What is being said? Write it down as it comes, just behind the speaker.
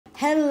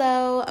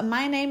Hello,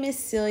 my name is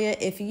Celia.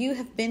 If you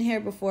have been here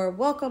before,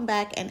 welcome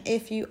back. And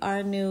if you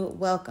are new,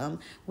 welcome.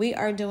 We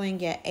are doing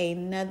yet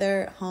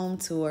another home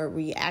tour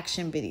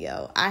reaction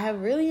video. I have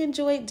really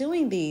enjoyed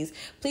doing these.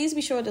 Please be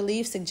sure to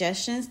leave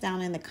suggestions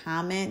down in the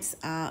comments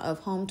of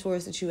home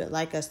tours that you would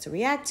like us to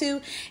react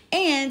to.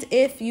 And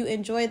if you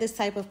enjoy this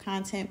type of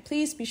content,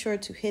 please be sure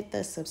to hit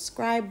the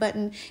subscribe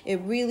button.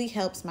 It really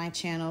helps my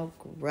channel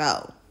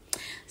grow.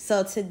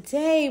 So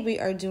today we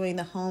are doing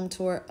the home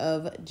tour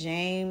of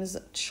James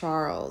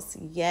Charles.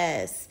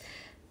 Yes.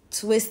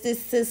 Twisted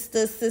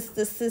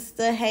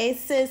sister. Hey,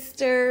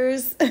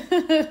 sisters.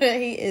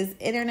 He is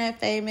internet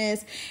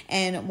famous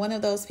and one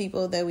of those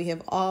people that we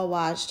have all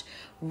watched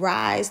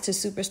rise to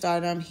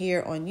superstardom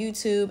here on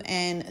YouTube.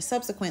 And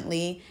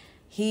subsequently,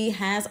 he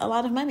has a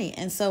lot of money.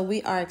 And so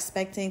we are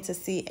expecting to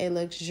see a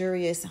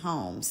luxurious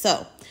home.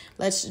 So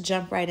let's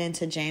jump right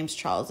into James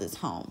Charles's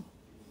home.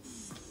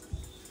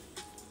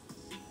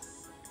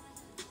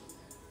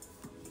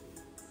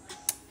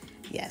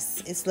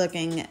 Yes, it's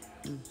looking,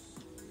 I'm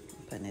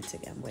putting it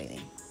together, I'm waiting.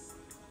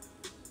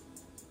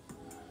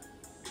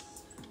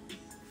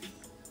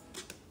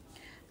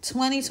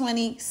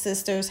 "2020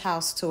 Sisters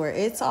House Tour."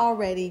 It's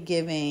already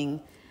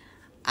giving,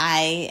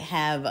 I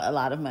have a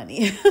lot of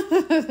money.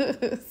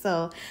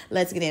 So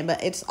let's get in.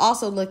 But it's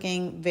also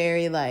looking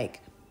very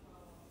like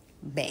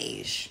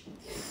beige.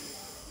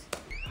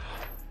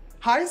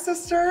 Hi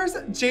sisters,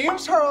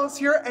 James Charles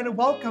here and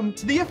welcome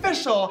to the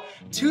official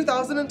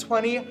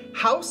 2020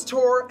 house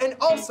tour and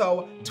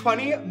also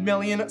 20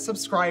 million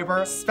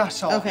subscriber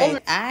special. Okay,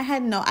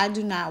 I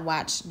do not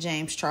watch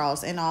James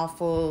Charles. In all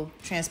full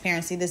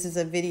transparency, this is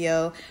a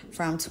video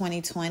from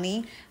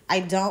 2020.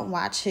 I don't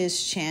watch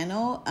his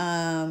channel.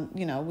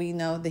 You know, we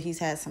know that he's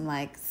had some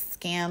like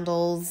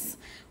scandals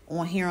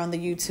on here on the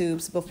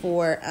YouTubes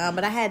before,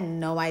 but I had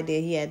no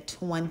idea he had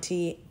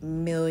 20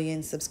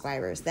 million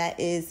subscribers. That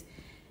is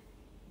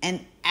an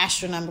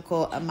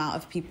astronomical amount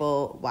of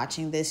people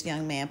watching this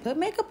young man put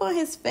makeup on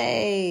his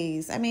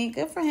face. I mean,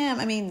 good for him.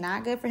 I mean,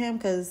 not good for him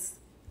because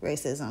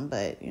racism,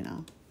 but you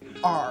know.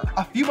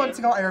 A few months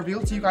ago, I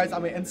revealed to you guys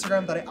on my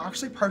Instagram that I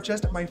actually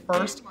purchased my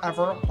first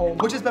ever home,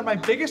 which has been my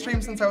biggest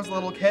dream since I was a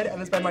little kid and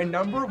has been my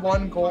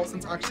 #1 goal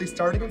since actually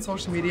starting in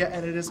social media,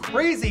 and it is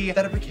crazy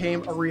that it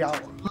became a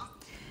reality.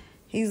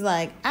 He's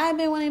like, I've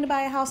been wanting to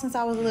buy a house since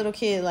I was a little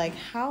kid. Like,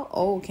 how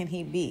old can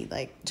he be?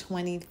 Like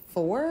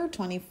 24,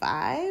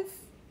 25?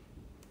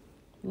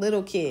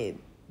 Little kid.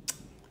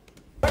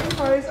 Alright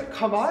guys,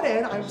 come on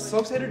in. I'm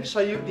so excited to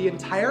show you the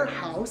entire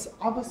house.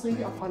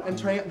 Obviously, upon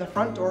entering the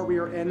front door, we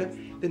are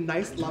in the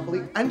nice,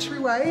 lovely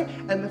entryway.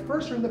 And the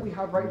first room that we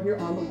have right here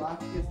on the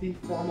left is the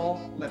formal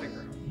living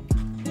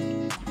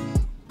room.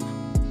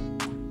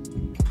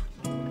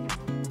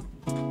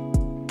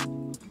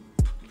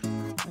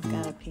 I've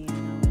got a piano.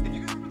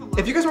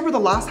 If you guys remember the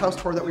last house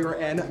tour that we were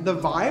in, the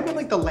vibe and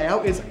like the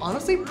layout is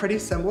honestly pretty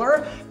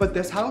similar, but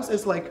this house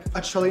is like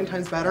a trillion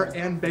times better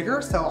and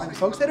bigger, so I'm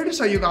so excited to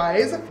show you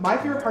guys. My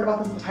favorite part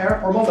about this entire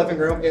formal living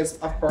room is,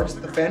 of course,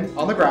 the fin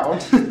on the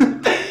ground,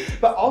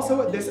 but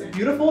also this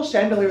beautiful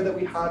chandelier that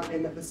we have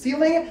in the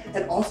ceiling,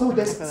 and also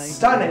this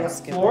stunning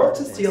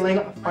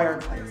floor-to-ceiling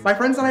fireplace. My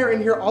friends and I are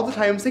in here all the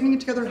time singing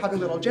together and having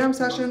little jam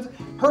sessions.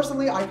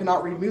 Personally, I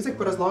cannot read music,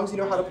 but as long as you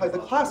know how to play the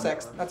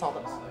classics, that's all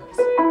that matters.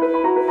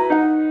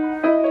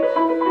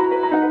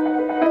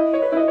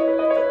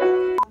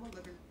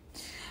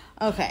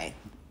 Okay,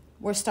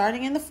 we're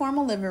starting in the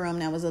formal living room.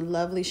 That was a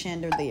lovely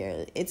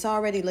chandelier. It's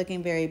already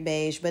looking very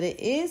beige, but it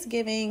is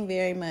giving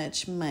very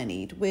much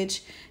moneyed,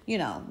 which, you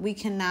know, we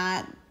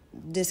cannot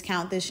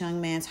discount this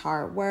young man's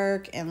hard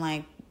work and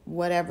like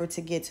whatever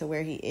to get to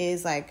where he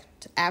is. Like,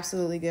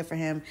 absolutely good for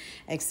him,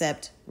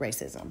 except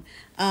racism.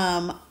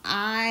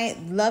 I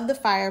love the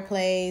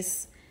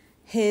fireplace.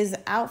 His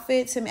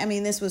outfit, to me, I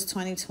mean, this was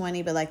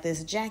 2020, but like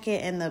this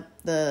jacket and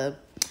the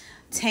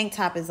tank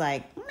top is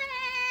like,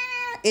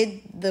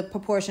 the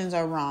proportions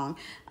are wrong.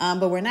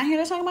 But we're not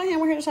here to talk about him.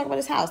 We're here to talk about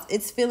his house.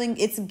 It's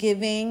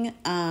giving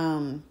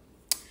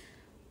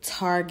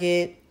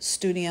Target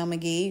Studio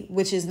McGee,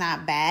 which is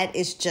not bad.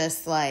 It's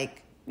just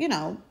like, you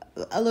know,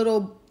 a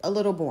little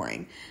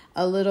boring,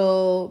 a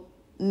little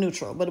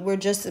neutral, but we're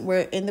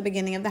in the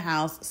beginning of the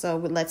house, so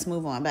let's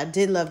move on. But I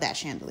did love that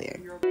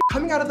chandelier.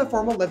 Coming out of the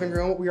formal living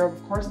room, we are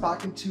of course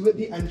back into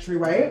the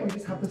entryway. We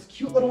just have this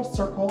cute little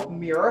circle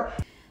mirror.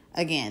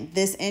 Again,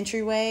 this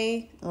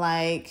entryway,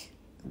 like,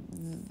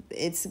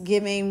 it's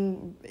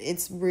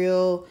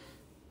real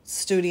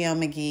Studio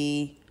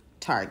McGee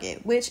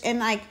Target, and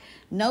like,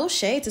 no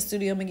shade to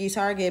Studio McGee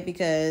Target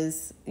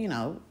because, you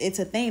know, it's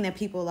a thing that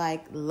people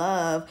like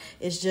love.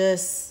 It's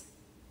just,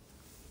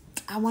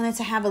 I wanted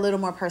to have a little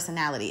more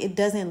personality. It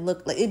doesn't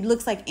look like, it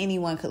looks like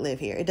anyone could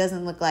live here. It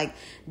doesn't look like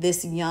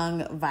this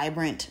young,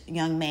 vibrant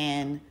young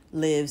man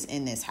lives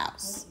in this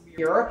house.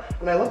 here.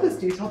 And I love this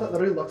detail that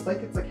literally looks like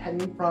it's like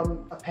hanging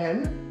from a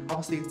pin.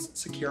 Obviously it's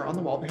secure on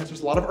the wall because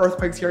there's a lot of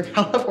earthquakes here in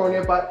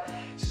California, but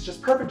this is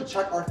just perfect to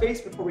check our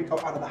face before we go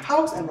out of the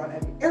house and run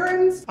any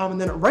errands. And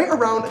then right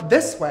around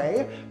this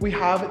way, we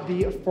have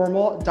the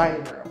formal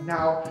dining room.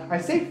 Now, I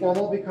say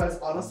formal because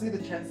honestly, the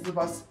chances of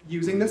us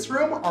using this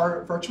room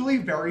are virtually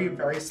very,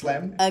 very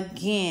slim.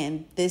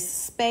 Again, this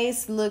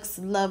space looks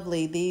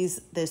lovely.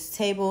 This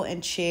table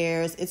and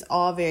chairs, it's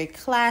all very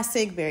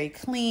classic, very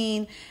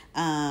clean.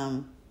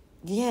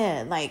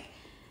 Yeah, like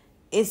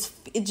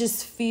it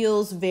just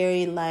feels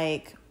very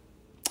like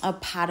a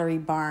Pottery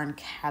Barn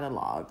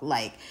catalog.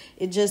 Like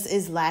it just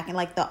is lacking.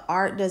 Like the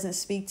art doesn't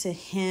speak to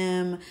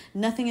him.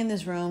 Nothing in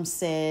this room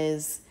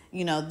says,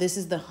 you know, this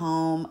is the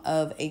home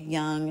of a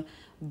young,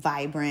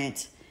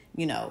 vibrant,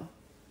 you know,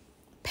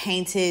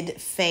 painted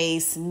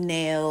face,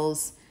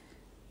 nails,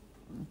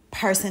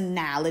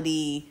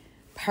 personality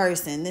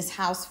person. This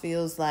house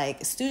feels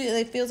like Studio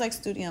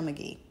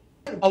McGee.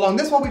 Along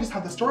this wall, we just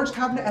have the storage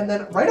cabinet, and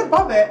then right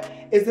above it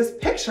is this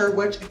picture,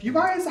 which if you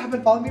guys have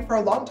been following me for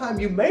a long time,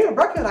 you may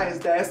recognize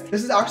this.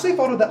 This is actually a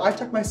photo that I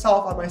took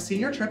myself on my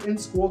senior trip in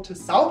school to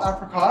South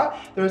Africa.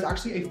 There's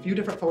actually a few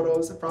different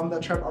photos from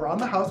the trip around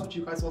the house, which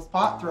you guys will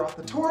spot throughout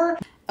the tour.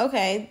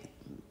 Okay,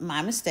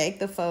 my mistake,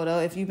 the photo.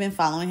 If you've been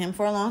following him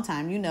for a long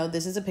time, you know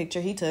this is a picture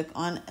he took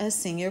on a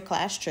senior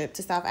class trip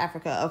to South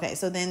Africa. Okay,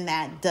 so then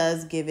that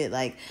does give it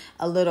like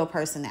a little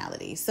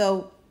personality.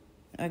 So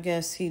I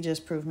guess he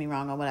just proved me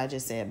wrong on what I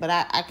just said. But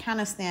I kind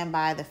of stand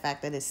by the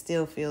fact that it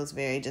still feels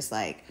very just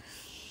like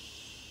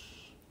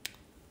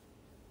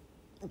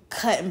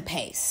cut and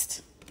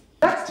paste.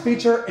 Next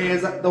feature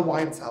is the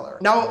wine cellar.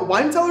 Now,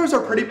 wine cellars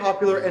are pretty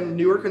popular in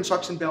newer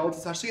construction builds,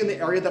 especially in the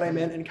area that I'm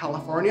in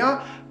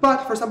California.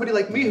 But for somebody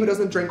like me who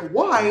doesn't drink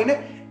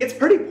wine, it's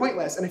pretty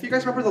pointless. And if you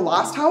guys remember the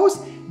last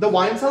house, the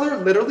wine cellar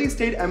literally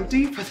stayed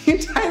empty for the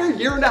entire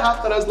year and a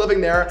half that I was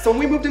living there. So when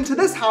we moved into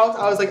this house,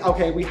 I was like,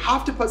 okay, we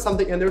have to put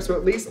something in there so it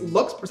at least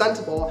looks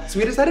presentable. So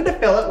we decided to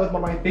fill it with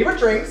one of my favorite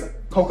drinks,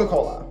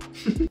 Coca-Cola.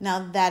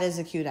 Now that is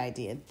a cute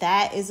idea.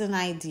 That is an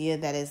idea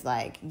that is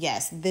like,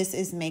 yes, this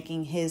is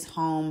making his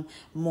home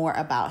more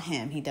about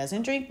him. He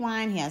doesn't drink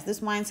wine. He has this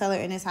wine cellar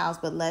in his house,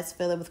 but let's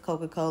fill it with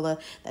Coca-Cola.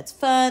 That's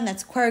fun.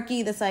 That's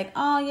quirky. That's like,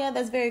 oh yeah,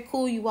 that's very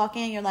cool. You walk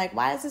in, you're like,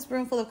 why is this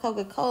room full of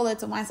Coca-Cola?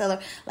 It's a wine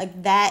cellar.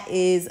 Like that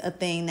is a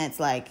thing that's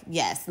like,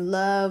 yes,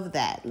 love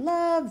that.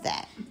 Love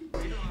that.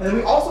 And then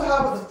we also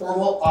have the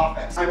formal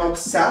office. I'm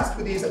obsessed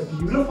with these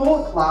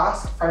beautiful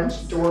glass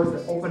French doors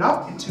that open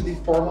up into the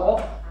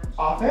formal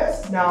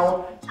office.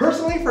 Now,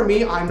 personally for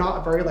me, I'm not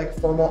a very like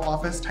formal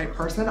office type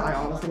person. I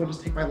honestly would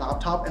just take my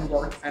laptop and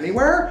work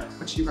anywhere,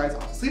 which you guys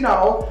obviously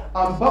know.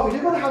 But we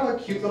did want to have a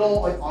cute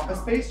little like office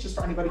space just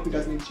for anybody who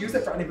doesn't need to use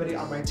it, for anybody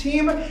on my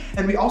team.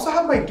 And we also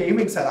have my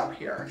gaming setup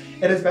here.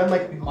 It has been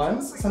like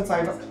months since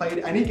I've played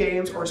any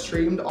games or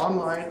streamed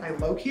online. I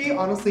low-key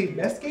honestly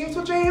miss games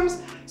with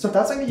James. So if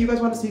that's something that you guys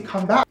want to see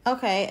come back.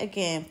 Okay,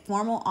 again,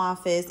 formal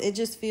office. It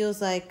just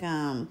feels like,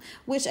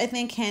 which I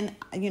think can,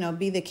 you know,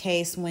 be the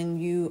case when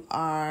you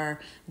are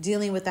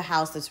dealing with a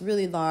house that's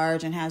really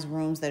large and has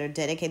rooms that are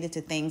dedicated to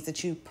things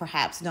that you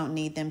perhaps don't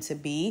need them to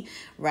be,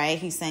 right?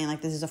 He's saying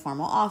like this is a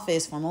formal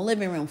office, formal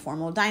living room,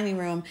 formal dining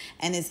room,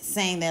 and it's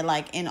saying that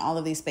like in all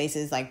of these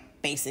spaces,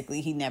 like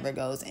basically he never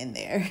goes in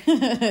there.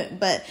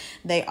 But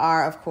they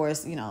are, of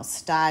course, you know,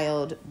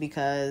 styled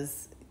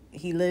because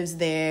he lives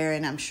there,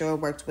 and I'm sure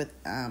worked with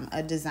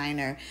a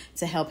designer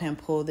to help him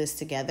pull this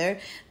together.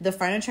 The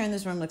furniture in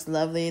this room looks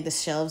lovely. The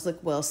shelves look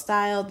well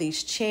styled.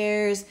 These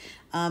chairs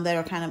that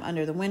are kind of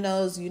under the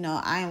windows, you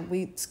know,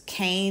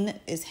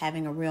 Kane is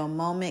having a real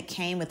moment.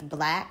 Kane with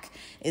black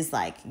is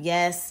like,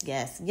 yes,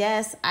 yes,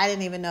 yes. I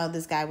didn't even know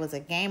this guy was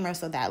a gamer,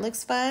 so that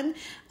looks fun.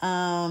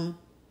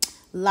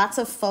 Lots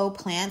of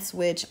faux plants,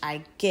 which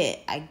I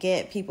get. I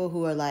get people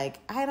who are like,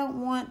 I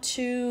don't want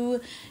to,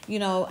 you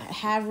know,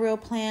 have real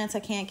plants. I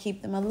can't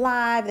keep them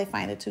alive. They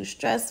find it too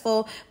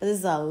stressful. But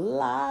there's a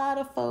lot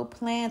of faux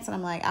plants. And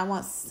I'm like, I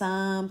want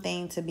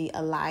something to be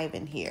alive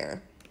in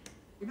here.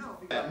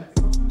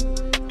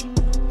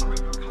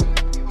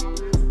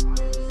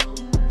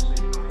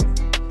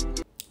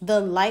 The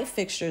light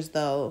fixtures,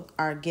 though,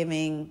 are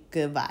giving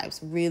good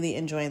vibes. Really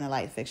enjoying the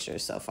light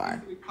fixtures so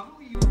far.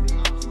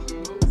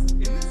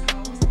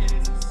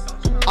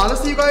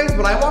 Honestly, you guys,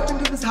 when I walked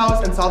into this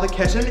house and saw the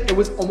kitchen, it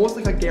was almost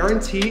like a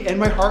guarantee in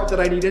my heart that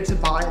I needed to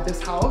buy this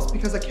house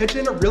because the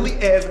kitchen really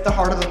is the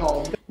heart of the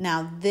home.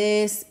 Now,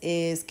 this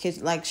is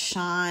like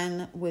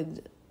Sean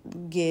would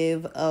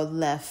give a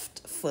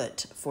left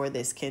foot for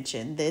this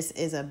kitchen. This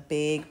is a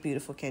big,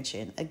 beautiful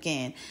kitchen.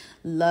 Again,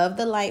 love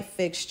the light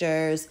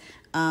fixtures.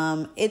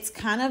 It's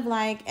kind of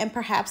like, and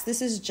perhaps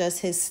this is just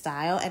his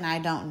style, and I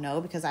don't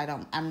know because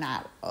I'm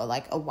not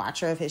like a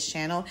watcher of his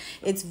channel.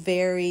 It's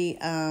very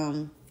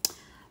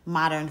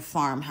modern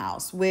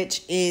farmhouse,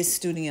 which is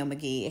Studio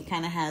McGee. It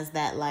kind of has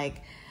that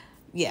like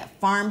yeah,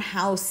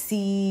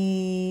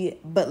 farmhousey,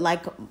 but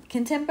like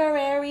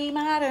contemporary,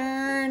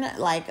 modern,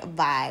 like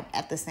vibe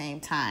at the same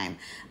time.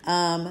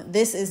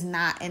 This is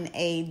not an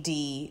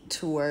AD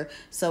tour,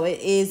 so it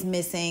is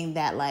missing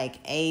that like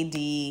AD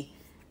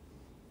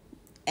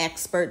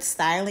expert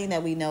styling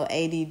that we know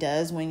AD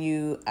does when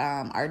you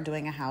are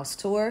doing a house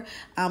tour.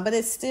 But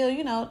it's still,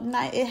 you know,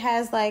 it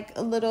has like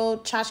a little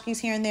tchotchkes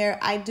here and there.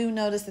 I do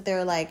notice that there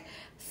are like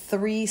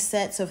 3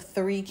 sets of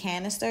 3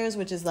 canisters,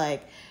 which is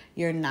like,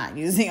 you're not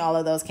using all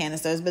of those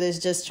canisters, but it's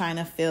just trying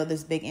to fill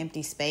this big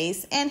empty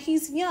space. And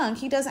he's young.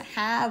 He doesn't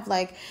have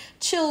like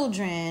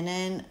children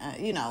and,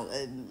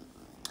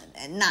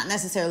 not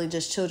necessarily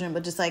just children,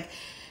 but just like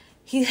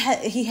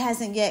he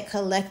hasn't yet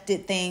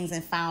collected things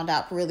and found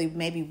out really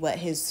maybe what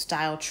his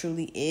style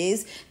truly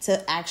is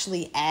to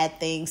actually add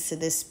things to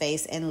this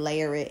space and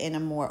layer it in a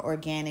more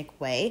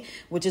organic way,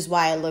 which is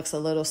why it looks a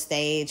little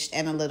staged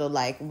and a little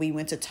like we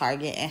went to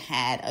Target and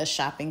had a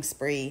shopping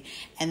spree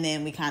and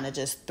then we kind of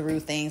just threw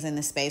things in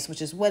the space,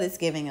 which is what it's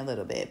giving a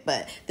little bit.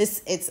 But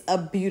it's a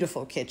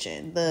beautiful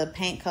kitchen. The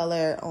paint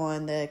color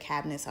on the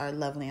cabinets are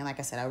lovely, and like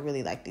I said, I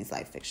really like these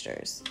light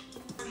fixtures.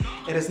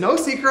 It is no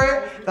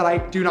secret that I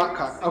do not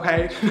cook,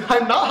 okay?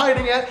 I'm not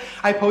hiding it.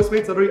 I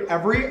Postmates literally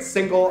every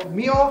single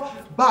meal,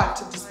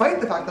 but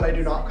despite the fact that I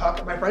do not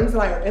cook, my friends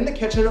and I are in the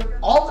kitchen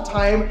all the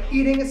time,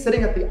 eating,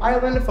 sitting at the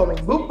island, filming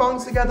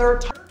mukbangs together.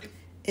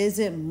 Is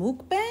it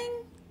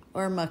mukbang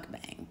or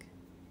mukbang?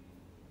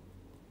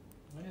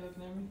 Why are you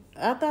looking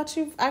at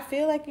me? I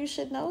feel like you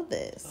should know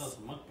this. Oh, it's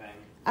mukbang.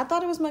 I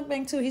thought it was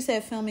mukbang too. He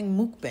said filming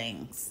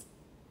mukbangs.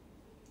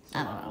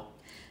 I don't know.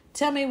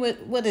 Tell me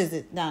what is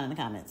it down in the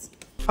comments.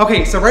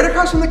 Okay, so right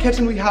across from the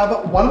kitchen, we have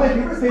one of my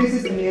favorite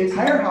spaces in the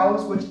entire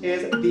house, which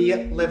is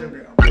the living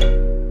room.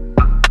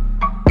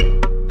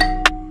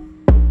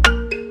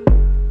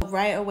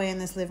 Right away in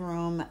this living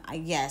room,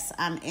 yes,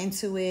 I'm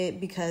into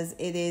it because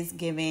it is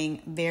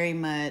giving very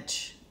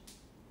much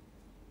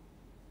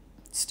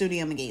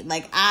Studio McGee.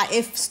 Like,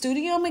 if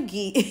Studio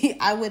McGee,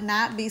 I would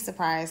not be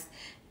surprised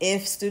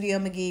if Studio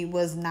McGee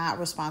was not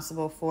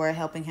responsible for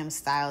helping him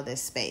style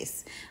this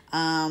space.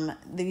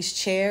 These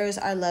chairs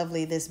are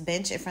lovely. This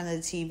bench in front of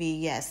the TV,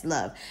 yes,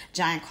 love.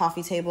 Giant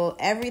coffee table.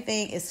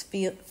 Everything is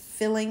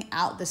filling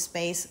out the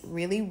space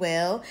really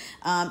well.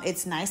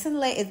 It's nice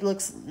and it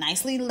looks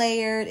nicely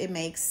layered. It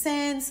makes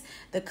sense.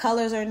 The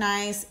colors are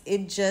nice.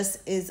 It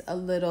just is a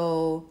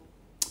little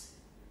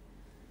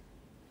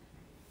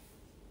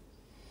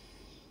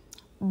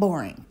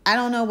boring. I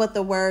don't know what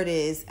the word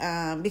is,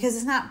 because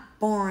it's not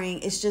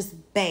boring. It's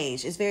just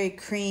beige. It's very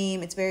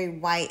cream. It's very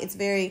white. It's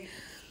very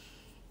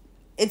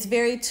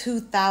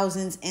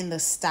 2000s in the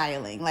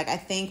styling. Like, I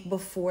think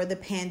before the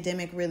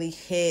pandemic really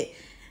hit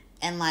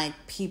and like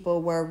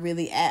people were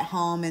really at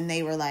home and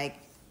they were like,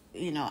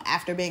 you know,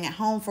 after being at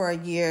home for a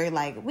year,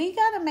 like, we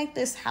got to make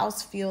this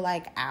house feel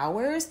like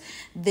ours.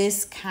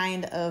 This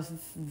kind of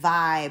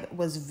vibe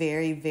was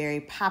very,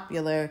 very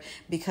popular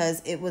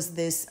because it was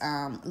this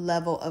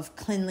level of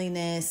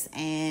cleanliness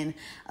and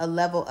a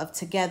level of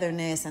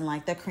togetherness, and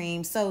like the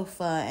cream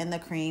sofa and the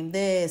cream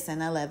this and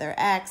the leather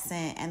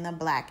accent and the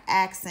black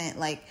accent.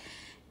 Like,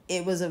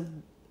 it was a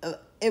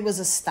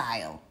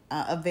style.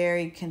 A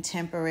very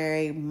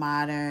contemporary,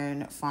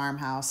 modern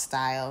farmhouse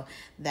style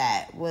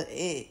that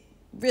it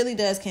really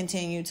does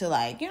continue to,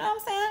 like, you know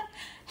what I'm saying,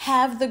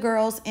 have the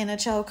girls in a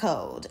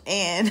chokehold.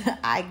 And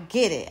I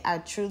get it. I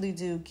truly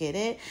do get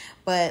it.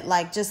 But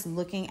like, just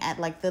looking at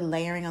like the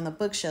layering on the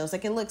bookshelves,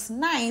 like, it looks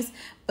nice,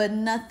 but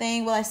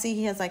nothing, well, I see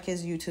he has like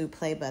his YouTube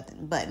play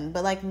button,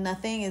 but like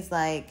nothing is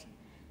like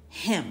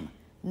him.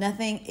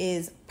 Nothing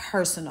is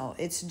personal.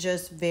 It's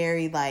just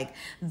very like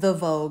the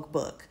Vogue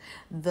book,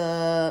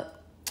 the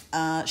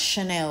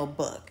Chanel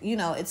book. You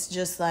know, it's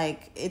just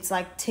like, it's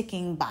like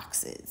ticking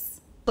boxes.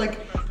 Like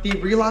the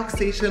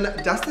relaxation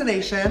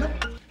destination.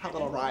 That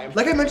little rhyme.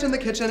 Like I mentioned, the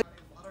kitchen.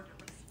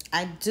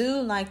 I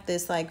do like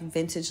this like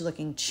vintage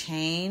looking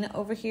chain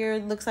over here.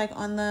 It looks like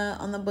on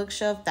the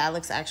bookshelf. That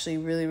looks actually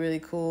really, really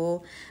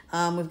cool.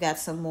 We've got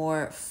some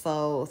more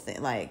faux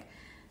like,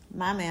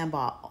 my man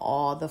bought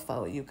all the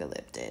faux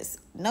eucalyptus.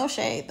 No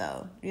shade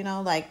though. You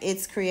know, like,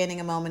 it's creating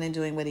a moment and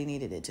doing what he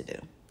needed it to do.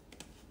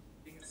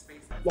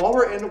 While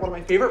we're in one of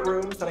my favorite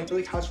rooms that I feel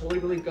like has really,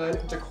 really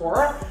good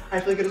decor, I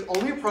feel like it is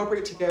only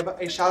appropriate to give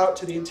a shout out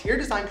to the interior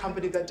design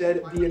company that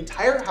did the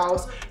entire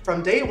house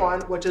from day one,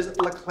 which is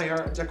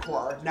LeClaire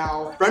Decor.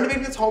 Now,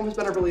 renovating this home has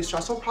been a really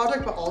stressful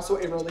project, but also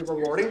a really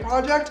rewarding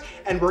project.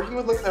 And working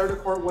with LeClaire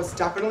Decor was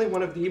definitely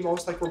one of the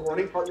most like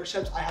rewarding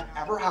partnerships I have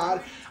ever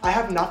had. I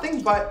have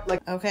nothing but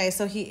like... Okay,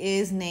 so he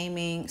is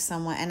naming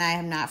someone, and I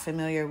am not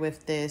familiar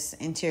with this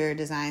interior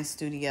design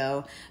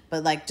studio,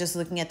 but like, just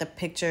looking at the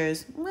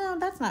pictures, well,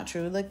 that's not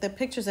true. Like, the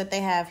pictures that they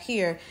have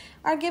here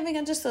are giving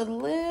it just a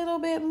little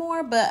bit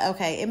more, but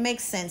okay, it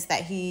makes sense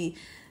that he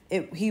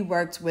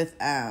worked with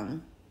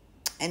an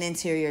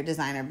interior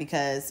designer,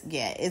 because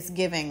yeah, it's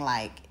giving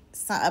like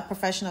a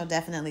professional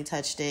definitely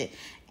touched it,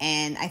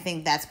 and I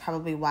think that's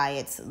probably why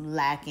it's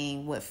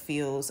lacking what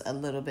feels a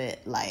little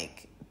bit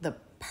like the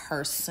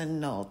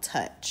personal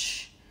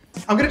touch.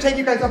 I'm gonna take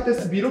you guys up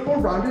this beautiful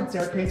rounded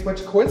staircase,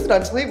 which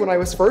coincidentally, when I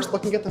was first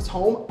looking at this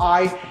home,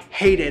 I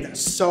hated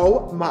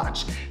so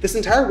much. This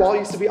entire wall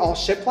used to be all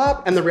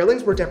shiplap and the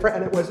railings were different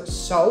and it was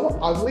so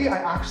ugly. I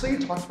actually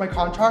talked to my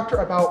contractor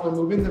about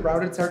removing the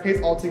rounded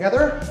staircase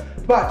altogether,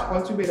 but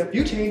once we made a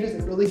few changes,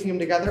 it really came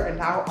together and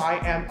now I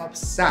am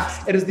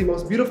obsessed. It is the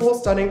most beautiful,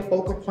 stunning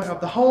focal point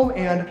of the home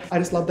and I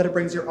just love that it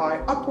brings your eye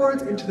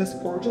upwards into this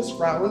gorgeous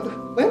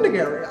round landing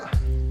area.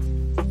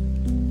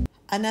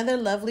 Another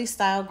lovely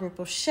style group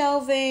of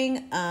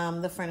shelving.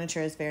 The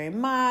furniture is very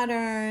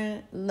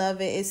modern.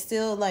 Love it. It's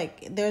still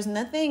like, there's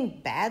nothing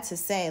bad to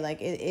say.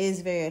 Like, it is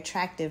very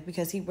attractive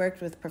because he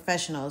worked with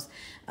professionals.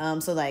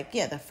 So like,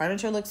 yeah, the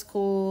furniture looks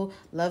cool.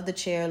 Love the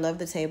chair, love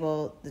the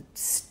table.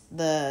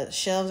 The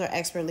shelves are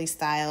expertly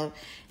styled.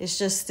 It's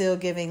just still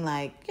giving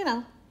like, you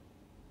know,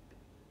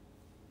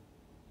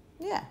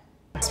 yeah.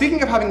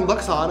 Speaking of having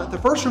looks on, the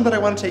first room that I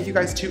want to take you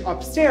guys to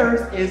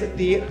upstairs is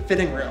the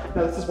fitting room.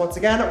 Now this is once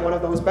again one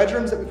of those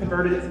bedrooms that we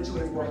converted into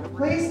a royal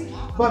place,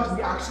 but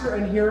we actually are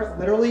in here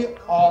literally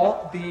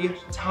all the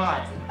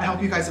time. I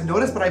hope you guys have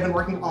noticed, but I've been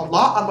working a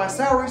lot on my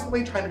style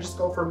recently, trying to just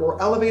go for more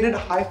elevated,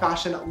 high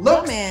fashion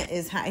looks. My man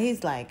is,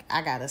 he's like,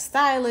 I got a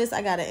stylist,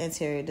 I got an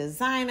interior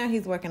designer.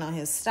 He's working on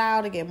his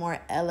style to get more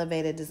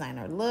elevated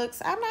designer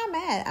looks. I'm not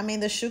mad. I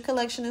mean, the shoe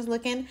collection is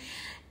looking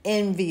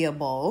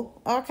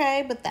enviable,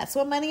 okay, but that's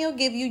what money will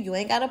give you. You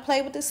ain't gotta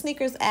play with the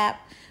sneakers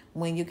app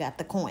when you got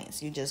the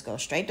coins. You just go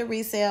straight to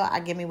resale. I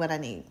give me what I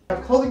need. I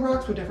have clothing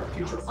racks with different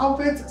future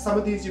outfits. Some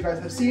of these you guys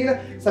have seen,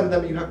 some of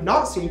them you have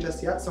not seen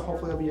just yet, so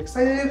hopefully you'll be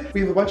excited.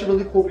 We have a bunch of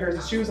really cool pairs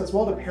of shoes as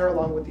well to pair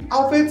along with the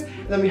outfits.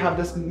 And then we have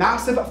this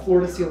massive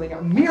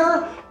floor-to-ceiling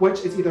mirror, which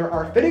is either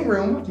our fitting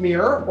room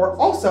mirror, or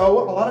also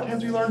a lot of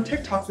times we learn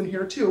TikToks in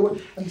here too.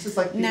 And this is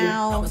like the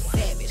now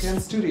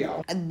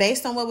studio.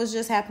 Based on what was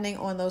just happening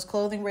on those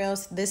clothing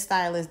rails, this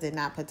stylist did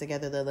not put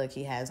together the look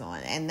he has on,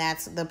 and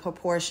that's the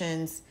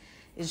proportions.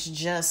 It's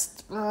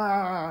just,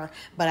 but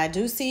I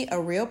do see a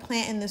real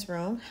plant in this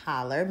room.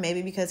 Holler.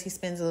 Maybe because he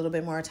spends a little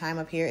bit more time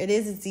up here. It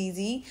is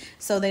ZZ,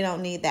 so they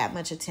don't need that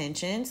much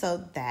attention.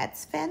 So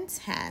that's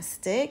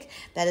fantastic.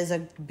 That is a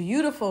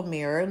beautiful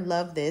mirror.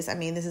 Love this. I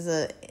mean, this is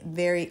a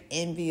very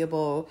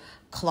enviable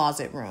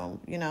closet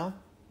room, you know?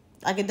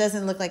 Like, it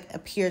doesn't look like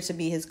appear to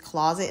be his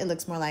closet. It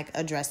looks more like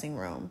a dressing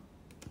room.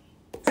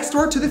 Next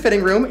door to the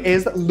fitting room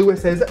is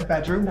Lewis's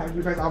bedroom. Now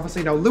you guys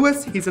obviously know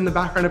Lewis. He's in the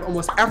background of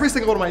almost every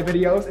single one of my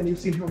videos and you've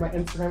seen him on my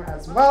Instagram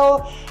as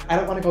well. I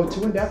don't want to go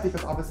too in depth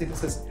because obviously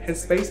this is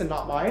his space and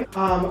not mine. If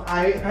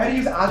I had to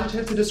use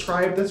adjectives to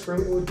describe this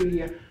room, it would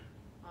be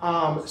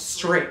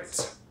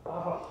straight.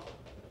 Oh,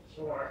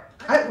 sure.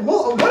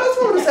 Well, what else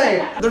would I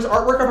say? There's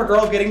artwork of a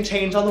girl getting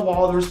changed on the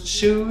wall. There's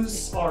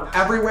shoes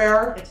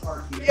everywhere. It's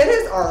art. It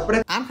is art,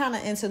 but I'm kind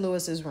of into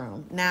Lewis's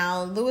room.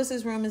 Now,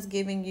 Lewis's room is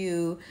giving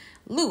you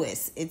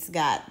Lewis. It's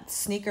got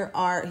sneaker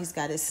art. He's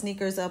got his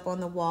sneakers up on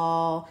the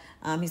wall.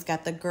 He's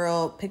got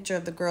the picture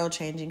of the girl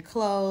changing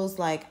clothes.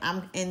 Like,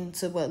 I'm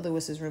into what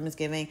Lewis's room is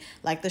giving.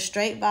 Like, the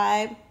straight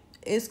vibe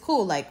is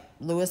cool. Like,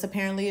 Lewis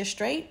apparently is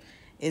straight,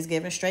 is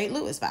giving straight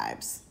Lewis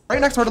vibes. right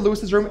next door to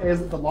Lewis's room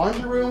is the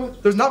laundry room.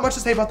 There's not much to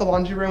say about the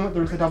laundry room.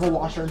 There's a double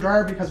washer and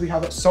dryer because we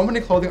have so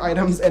many clothing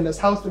items in this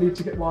house that need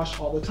to get washed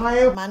all the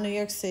time. My New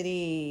York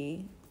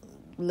City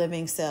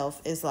living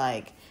self is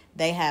like,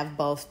 they have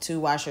both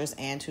 2 washers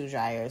and 2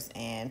 dryers,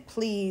 and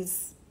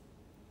please,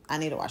 I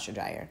need a washer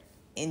dryer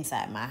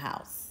inside my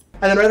house.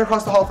 And then right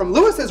across the hall from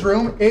Lewis's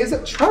room is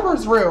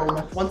Trevor's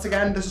room. Once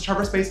again, this is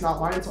Trevor's space, not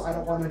mine, so I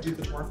don't want to do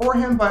the tour for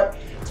him, but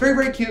it's very,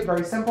 very cute,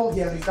 very simple. He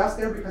has his desk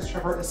there because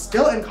Trevor is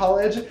still in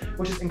college,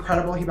 which is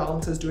incredible. He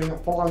balances doing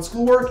full-on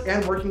schoolwork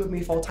and working with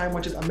me full-time,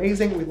 which is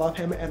amazing. We love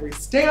him and we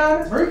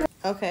stand. Very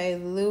Okay,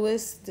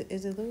 Lewis,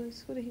 is it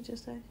Lewis? What did he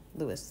just say?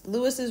 Lewis.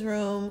 Lewis's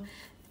room,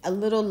 a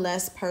little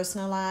less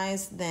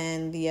personalized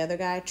than the other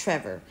guy,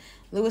 Trevor.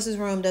 Lewis's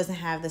room doesn't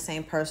have the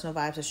same personal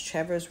vibes as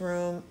Trevor's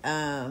room.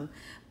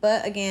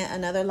 But again,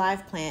 another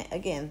live plant.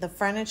 Again, the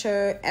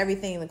furniture,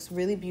 everything looks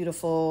really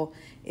beautiful.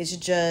 It's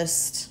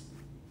just...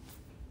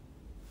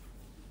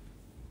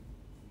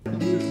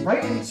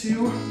 right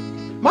into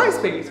my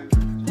space.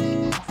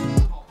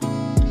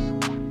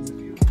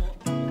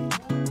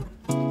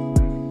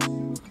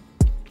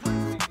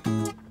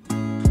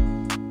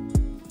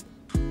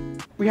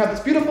 We have this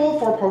beautiful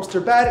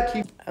 4-poster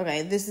bed.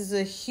 Okay, this is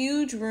a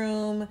huge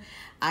room.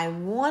 I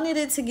wanted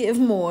it to give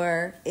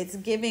more. It's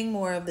giving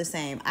more of the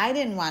same. I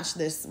didn't watch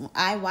this.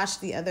 I watched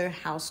the other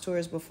house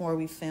tours before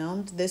we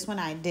filmed. This one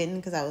I didn't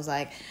because I was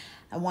like,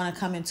 I want to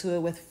come into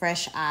it with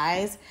fresh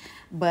eyes.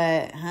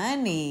 But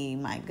honey,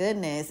 my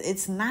goodness,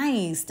 it's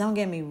nice. Don't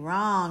get me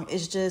wrong.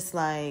 It's just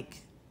like,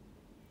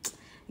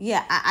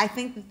 yeah, I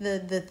think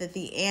that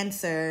the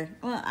answer,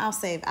 well, I'll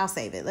save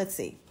it. Let's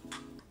see.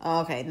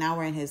 Okay, now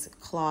we're in his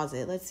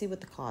closet. Let's see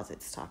what the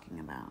closet's talking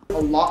about. A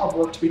lot of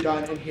work to be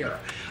done in here.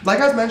 Like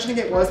I was mentioning,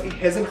 it was a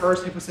his and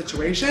hers type of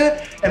situation.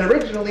 And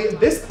originally,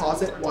 this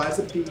closet was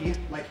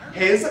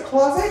his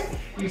closet.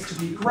 It used to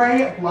be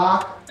gray,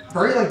 black,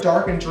 very like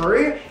dark and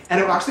dreary, and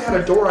it actually had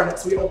a door on it,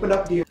 so we opened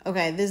up the...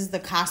 Okay, this is the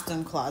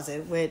costume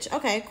closet, which,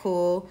 okay,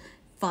 cool,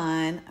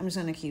 fun. I'm just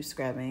gonna keep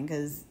scrubbing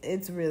because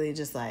it's really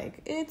just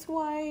like, it's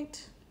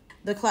white.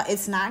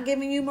 It's not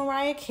giving you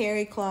Mariah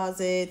Carey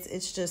closets.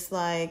 It's just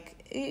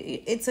like,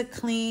 it's a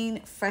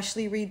clean,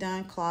 freshly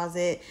redone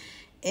closet,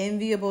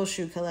 enviable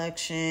shoe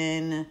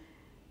collection.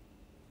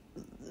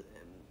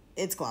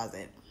 It's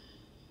closet.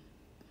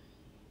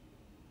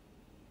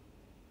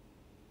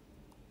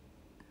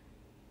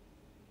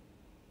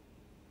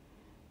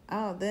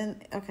 Oh,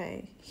 then,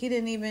 okay. He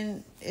didn't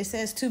even, it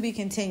says to be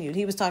continued.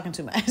 He was talking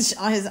too much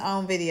on his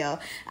own video.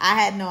 I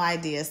had no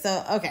idea.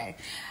 So, okay.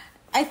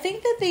 I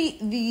think that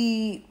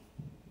the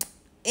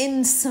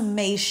in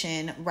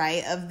summation,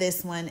 right, of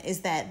this one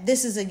is that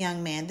this is a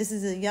young man. This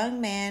is a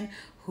young man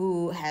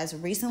who has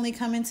recently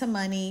come into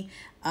money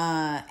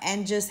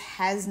and just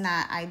has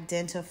not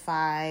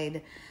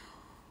identified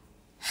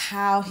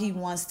how he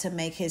wants to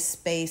make his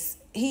space.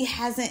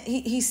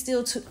 He's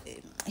still too...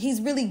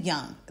 He's really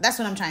young. That's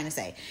what I'm trying to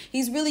say.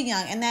 He's really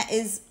young, and that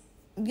is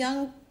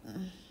young.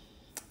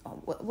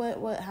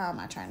 How am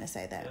I trying to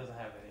say that? He doesn't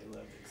have any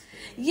lived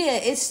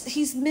experience. Yeah,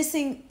 he's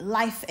missing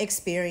life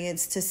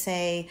experience to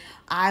say,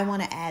 I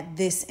want to add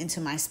this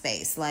into my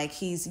space. Like,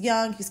 he's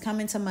young, he's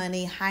coming to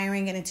money,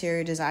 hiring an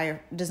interior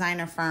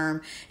designer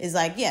firm is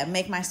like, yeah,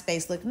 make my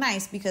space look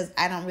nice, because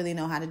I don't really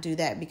know how to do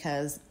that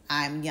because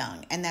I'm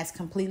young. And that's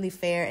completely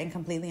fair and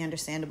completely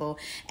understandable.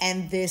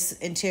 And this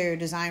interior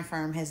design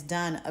firm has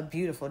done a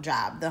beautiful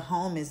job. The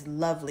home is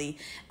lovely.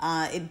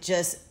 It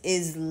just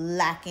is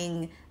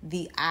lacking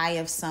the eye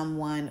of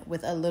someone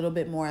with a little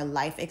bit more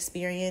life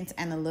experience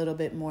and a little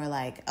bit more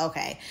like,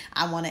 okay,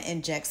 I want to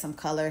inject some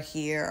color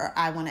here, or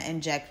I want to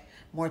inject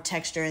more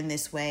texture in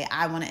this way.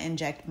 I want to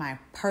inject my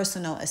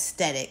personal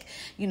aesthetic,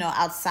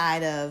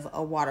 outside of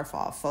a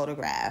waterfall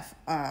photograph,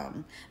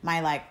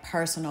 my like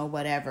personal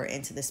whatever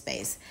into the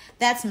space.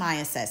 That's my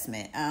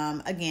assessment.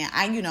 Again,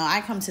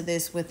 I come to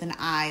this with an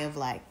eye of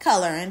like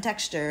color and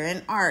texture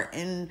and art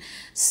and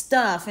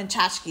stuff and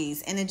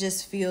tchotchkes, and it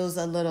just feels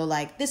a little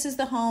like this is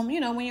the home,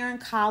 when you're in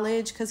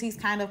college, because he's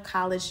kind of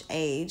college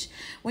age.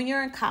 When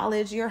you're in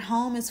college, your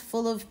home is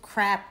full of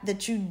crap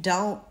that you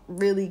don't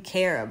really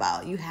care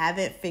about. You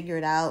haven't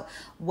figured out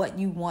what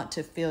you want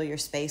to fill your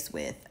space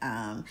with.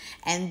 And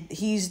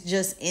he's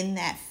just in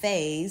that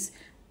phase,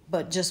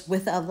 but just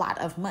with a lot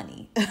of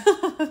money.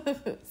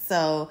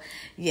 So,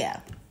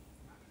 yeah.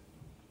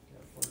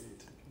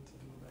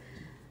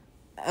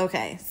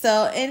 Okay,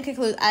 so in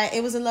conclusion,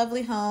 it was a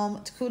lovely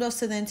home. Kudos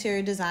to the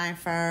interior design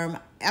firm.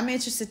 I'm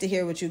interested to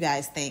hear what you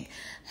guys think.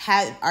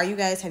 Have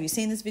you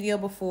seen this video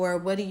before?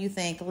 What do you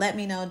think? Let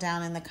me know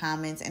down in the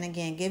comments. And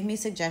again, give me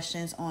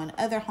suggestions on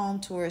other home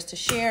tours to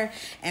share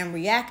and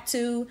react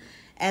to.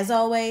 As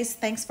always,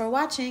 thanks for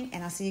watching,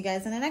 and I'll see you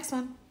guys in the next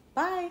one.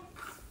 Bye.